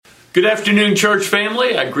Good afternoon, church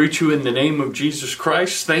family. I greet you in the name of Jesus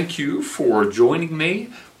Christ. Thank you for joining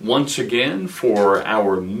me once again for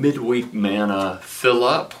our midweek manna fill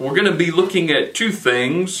up. We're going to be looking at two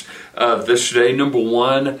things this day. Number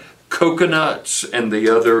one, coconuts, and the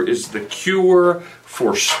other is the cure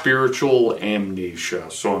for spiritual amnesia.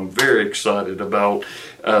 So I'm very excited about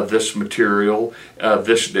this material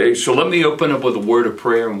this day. So let me open up with a word of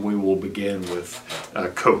prayer and we will begin with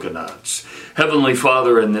coconuts. Heavenly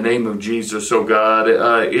Father, in the name of Jesus, oh God,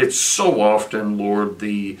 it's so often, Lord,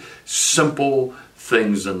 the simple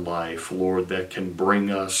things in life, Lord, that can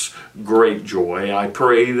bring us great joy. I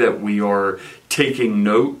pray that we are taking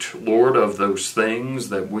note, Lord, of those things,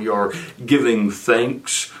 that we are giving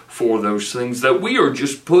thanks for those things, that we are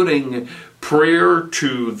just putting prayer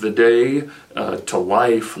to the day, to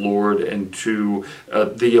life, Lord, and to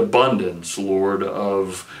the abundance, Lord,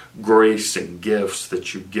 of grace and gifts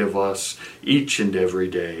that you give us each and every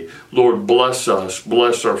day. Lord, bless us,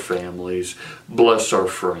 bless our families, bless our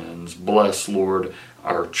friends, bless, Lord,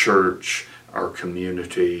 our church, our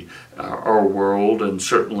community, our world, and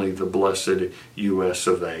certainly the blessed U.S.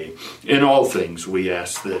 of A. In all things we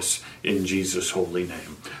ask this in Jesus' holy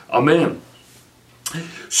name. Amen.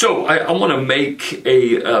 So I want to make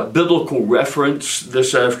a biblical reference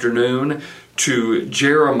this afternoon to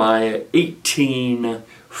Jeremiah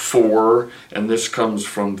 18:4, and this comes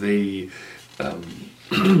from the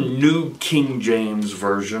New King James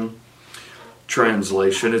Version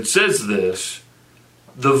translation. It says this: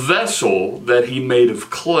 "The vessel that he made of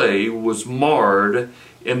clay was marred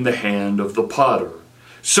in the hand of the potter.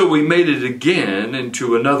 So he made it again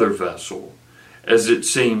into another vessel, as it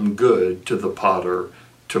seemed good to the potter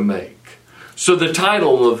to make." So the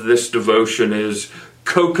title of this devotion is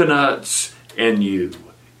Coconuts and You,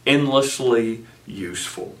 Endlessly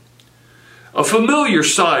Useful. A familiar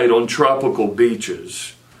sight on tropical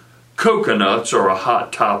beaches, coconuts are a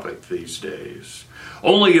hot topic these days.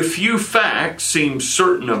 Only a few facts seem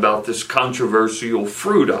certain about this controversial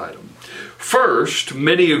fruit item. First,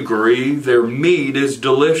 many agree their meat is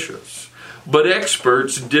delicious, but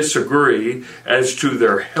experts disagree as to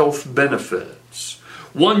their health benefits.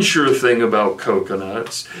 One sure thing about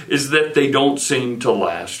coconuts is that they don't seem to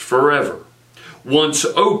last forever. Once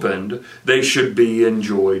opened, they should be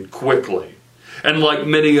enjoyed quickly. And like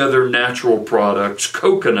many other natural products,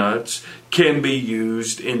 coconuts can be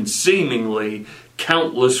used in seemingly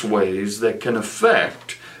countless ways that can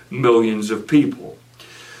affect millions of people.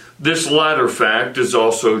 This latter fact is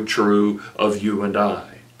also true of you and I.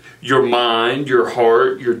 Your mind, your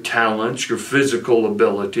heart, your talents, your physical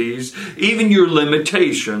abilities, even your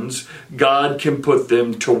limitations, God can put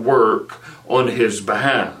them to work on His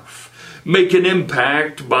behalf. Make an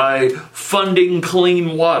impact by funding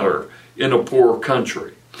clean water in a poor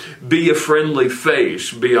country. Be a friendly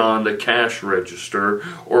face beyond a cash register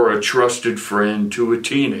or a trusted friend to a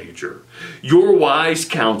teenager. Your wise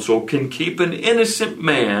counsel can keep an innocent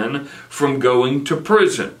man from going to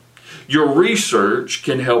prison. Your research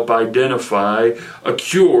can help identify a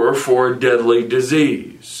cure for a deadly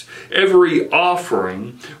disease. Every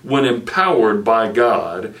offering, when empowered by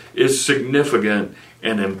God, is significant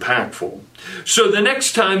and impactful. So the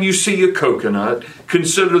next time you see a coconut,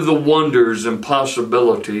 consider the wonders and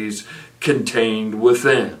possibilities contained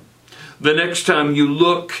within. The next time you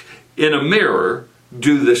look in a mirror,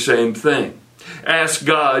 do the same thing. Ask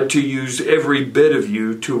God to use every bit of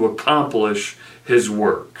you to accomplish His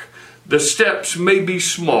work. The steps may be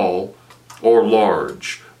small or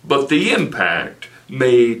large, but the impact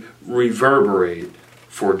may reverberate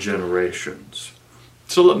for generations.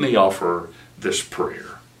 So let me offer this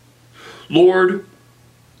prayer. Lord,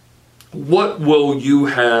 what will you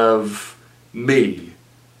have me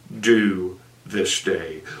do this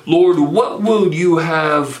day? Lord, what will you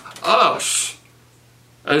have us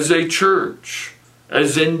as a church,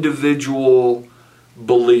 as individual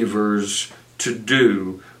believers to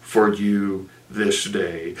do for you this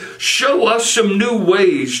day? Show us some new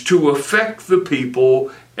ways to affect the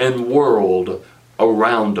people and world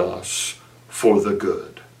around us for the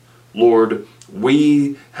good. Lord,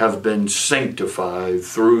 we have been sanctified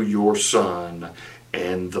through your Son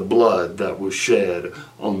and the blood that was shed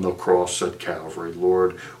on the cross at Calvary,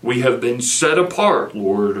 Lord. We have been set apart,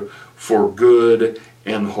 Lord, for good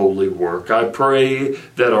and holy work. I pray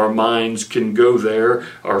that our minds can go there,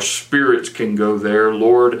 our spirits can go there,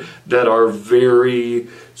 Lord, that our very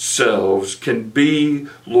selves can be,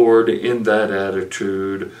 Lord, in that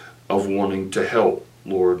attitude of wanting to help,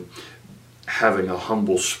 Lord, having a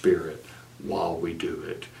humble spirit while we do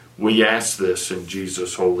it. We ask this in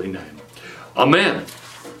Jesus' holy name. Amen.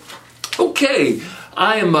 Okay,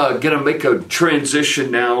 I am going to make a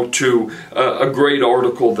transition now to a great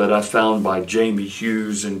article that I found by Jamie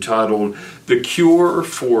Hughes entitled "The Cure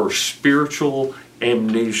for Spiritual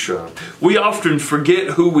Amnesia." We often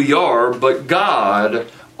forget who we are, but God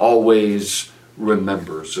always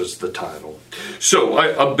remembers is the title. So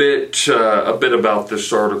a bit about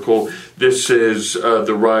this article. This is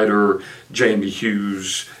the writer Jamie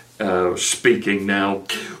Hughes speaking now.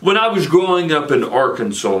 When I was growing up in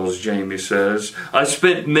Arkansas, as Jamie says, I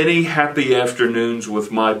spent many happy afternoons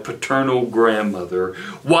with my paternal grandmother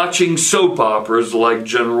watching soap operas like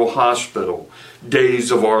General Hospital,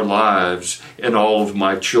 Days of Our Lives, and All of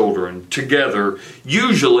My Children, together,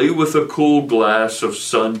 usually with a cool glass of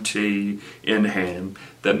sun tea in hand.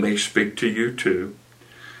 That may speak to you too.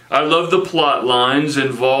 I love the plot lines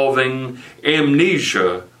involving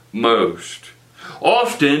amnesia most.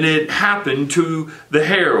 Often it happened to the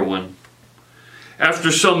heroine.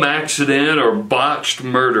 After some accident or botched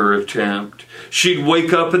murder attempt, she'd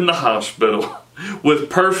wake up in the hospital with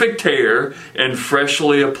perfect hair and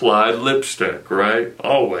freshly applied lipstick, right?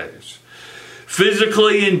 Always.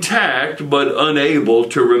 Physically intact, but unable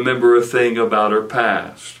to remember a thing about her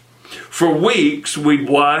past. For weeks, we'd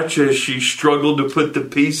watch as she struggled to put the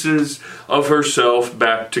pieces of herself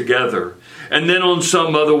back together. And then on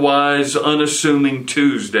some otherwise unassuming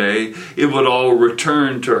Tuesday, it would all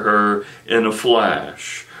return to her in a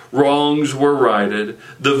flash. Wrongs were righted.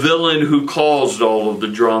 The villain who caused all of the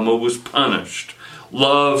drama was punished.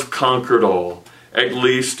 Love conquered all, at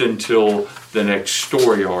least until the next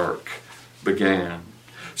story arc began.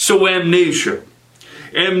 So amnesia.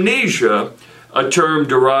 Amnesia, a term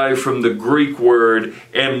derived from the Greek word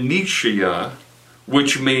amnesia,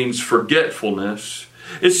 which means forgetfulness,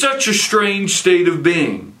 is such a strange state of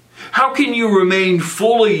being. How can you remain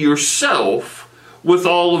fully yourself with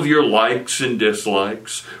all of your likes and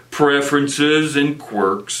dislikes, preferences and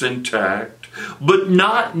quirks intact, but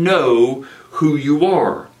not know who you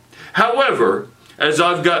are? However, as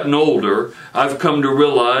I've gotten older, I've come to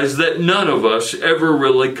realize that none of us ever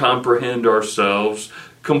really comprehend ourselves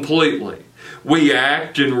completely. We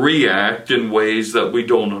act and react in ways that we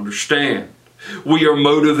don't understand. We are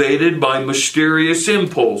motivated by mysterious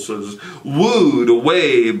impulses, wooed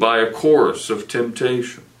away by a chorus of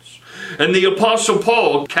temptations. And the Apostle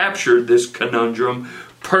Paul captured this conundrum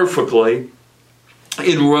perfectly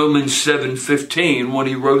in Romans 7:15 when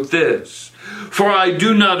he wrote this: "For I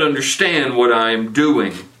do not understand what I am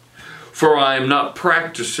doing, for I am not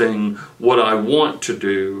practicing what I want to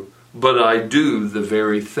do, but I do the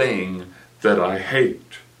very thing that I hate."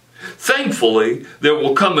 Thankfully, there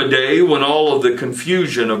will come a day when all of the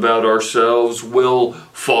confusion about ourselves will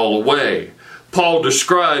fall away. Paul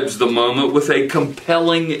describes the moment with a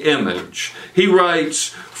compelling image. He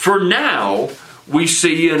writes, "For now we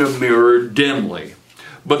see in a mirror dimly,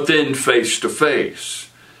 but then face to face.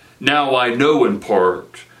 Now I know in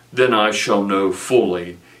part, then I shall know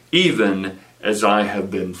fully, even as I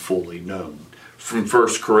have been fully known." From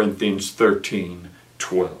 1 Corinthians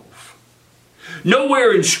 13:12.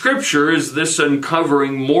 Nowhere in Scripture is this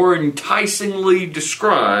uncovering more enticingly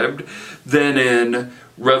described than in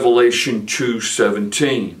Revelation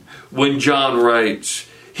 2:17, when John writes,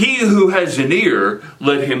 "He who has an ear,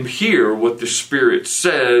 let him hear what the Spirit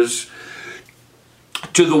says.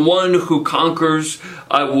 To the one who conquers,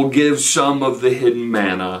 I will give some of the hidden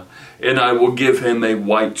manna, and I will give him a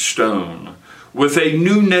white stone, with a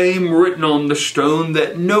new name written on the stone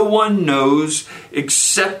that no one knows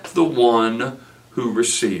except the one who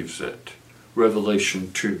receives it."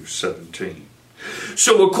 Revelation 2:17.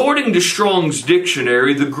 So according to Strong's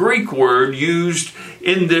dictionary, the Greek word used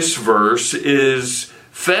in this verse is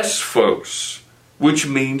thesphos, which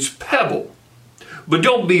means pebble. But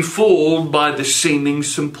don't be fooled by the seeming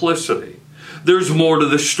simplicity. There's more to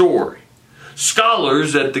the story.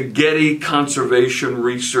 Scholars at the Getty Conservation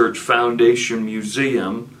Research Foundation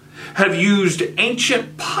Museum have used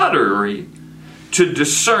ancient pottery to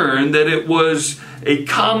discern that it was a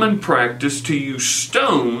common practice to use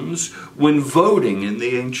stones when voting in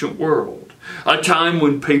the ancient world, a time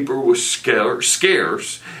when paper was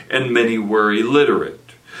scarce and many were illiterate.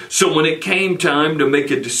 So when it came time to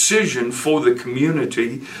make a decision for the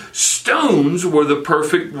community, stones were the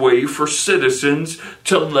perfect way for citizens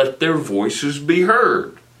to let their voices be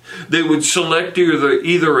heard. They would select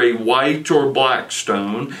either a white or black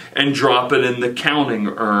stone and drop it in the counting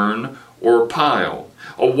urn or pile.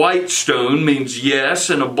 A white stone means yes,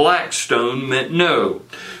 and a black stone meant no.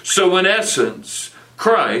 So in essence,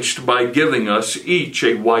 Christ, by giving us each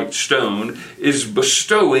a white stone, is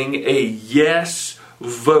bestowing a yes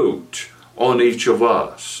vote on each of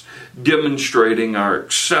us, demonstrating our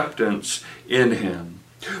acceptance in him.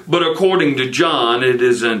 But according to John, it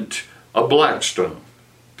isn't a black stone.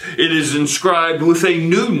 It is inscribed with a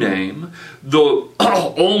new name,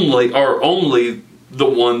 only the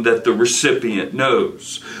one that the recipient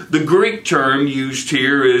knows. The Greek term used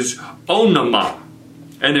here is onoma,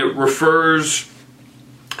 and it refers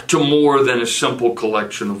to more than a simple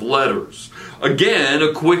collection of letters. Again,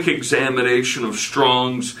 a quick examination of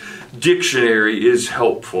Strong's dictionary is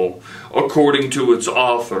helpful. According to its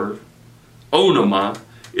author, onoma,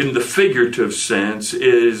 in the figurative sense,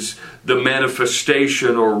 is the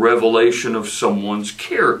manifestation or revelation of someone's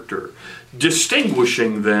character,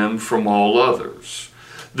 distinguishing them from all others.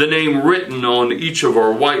 The name written on each of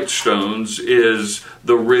our white stones is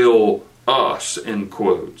the real us, in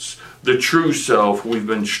quotes, the true self we've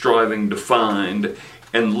been striving to find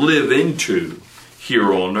and live into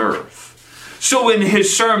here on earth. So in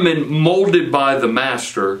his sermon, Molded by the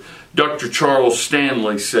Master, Dr. Charles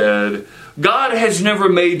Stanley said, God has never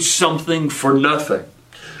made something for nothing.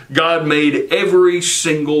 God made every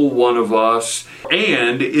single one of us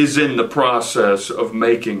and is in the process of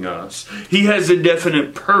making us. He has a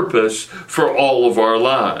definite purpose for all of our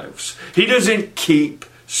lives. He doesn't keep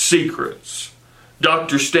secrets.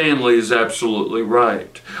 Dr. Stanley is absolutely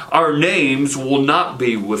right. Our names will not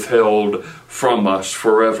be withheld from us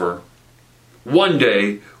forever. One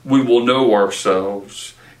day we will know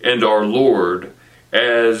ourselves and our Lord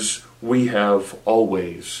as we have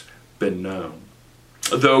always been known.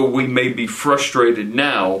 Though we may be frustrated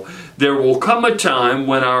now, there will come a time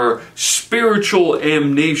when our spiritual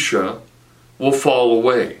amnesia will fall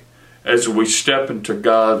away as we step into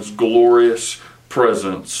God's glorious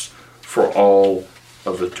presence for all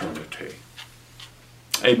of eternity.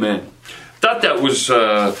 Amen. Thought that was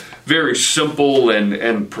very simple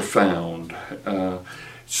and profound.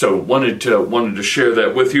 So wanted to share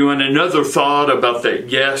that with you. And another thought about that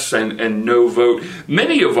yes and no vote.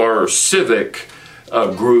 Many of our civic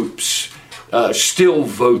groups still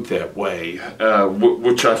vote that way,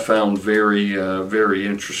 which I found very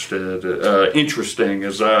interesting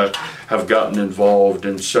as I have gotten involved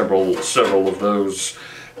in several of those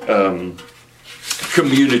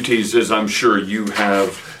communities, as I'm sure you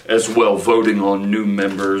have as well, voting on new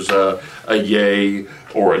members, a yay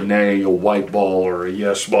or a nay, a white ball or a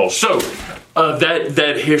yes ball. So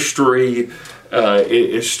that history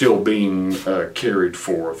is still being carried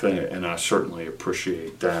forth, and I certainly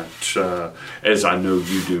appreciate that, as I know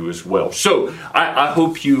you do as well. So I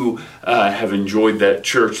hope you have enjoyed that,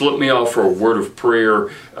 church. Let me offer a word of prayer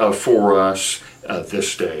for us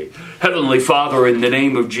this day. Heavenly Father, in the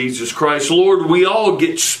name of Jesus Christ, Lord, we all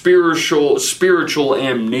get spiritual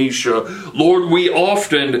amnesia. Lord, we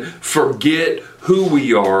often forget who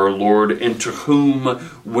we are, Lord, and to whom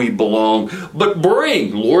we belong. But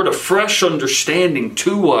bring, Lord, a fresh understanding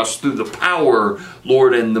to us through the power,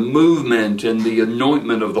 Lord, and the movement and the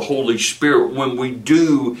anointment of the Holy Spirit when we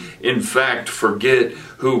do, in fact, forget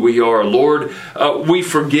who we are. Lord, we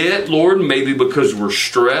forget, Lord, maybe because we're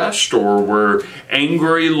stressed or we're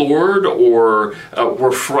angry, Lord, or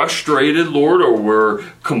we're frustrated, Lord, or we're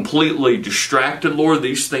completely distracted, Lord.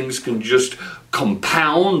 These things can just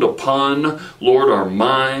compound upon, Lord, our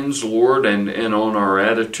minds, Lord, and on our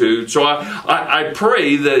attitude. So I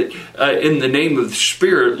pray that in the name of the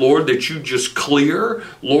Spirit, Lord, that you just clear,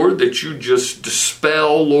 Lord, that you just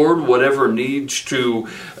dispel, Lord, whatever needs to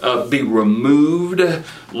be removed,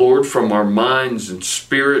 Lord, from our minds and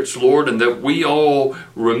spirits, Lord, and that we all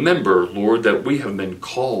remember, Lord, that we have been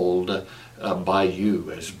called by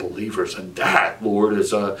you as believers, and that, Lord,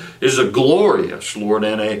 is a glorious, Lord,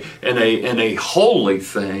 and a holy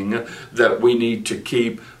thing that we need to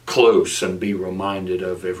keep close and be reminded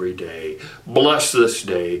of every day. Bless this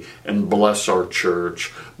day and bless our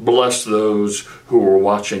church. Bless those who are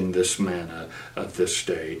watching this manna of this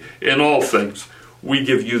day. In all things, we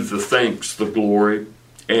give you the thanks, the glory,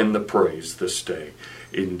 and the praise this day.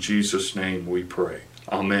 In Jesus' name we pray.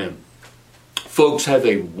 Amen. Folks, have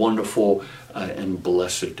a wonderful and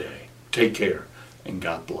blessed day. Take care, and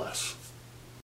God bless.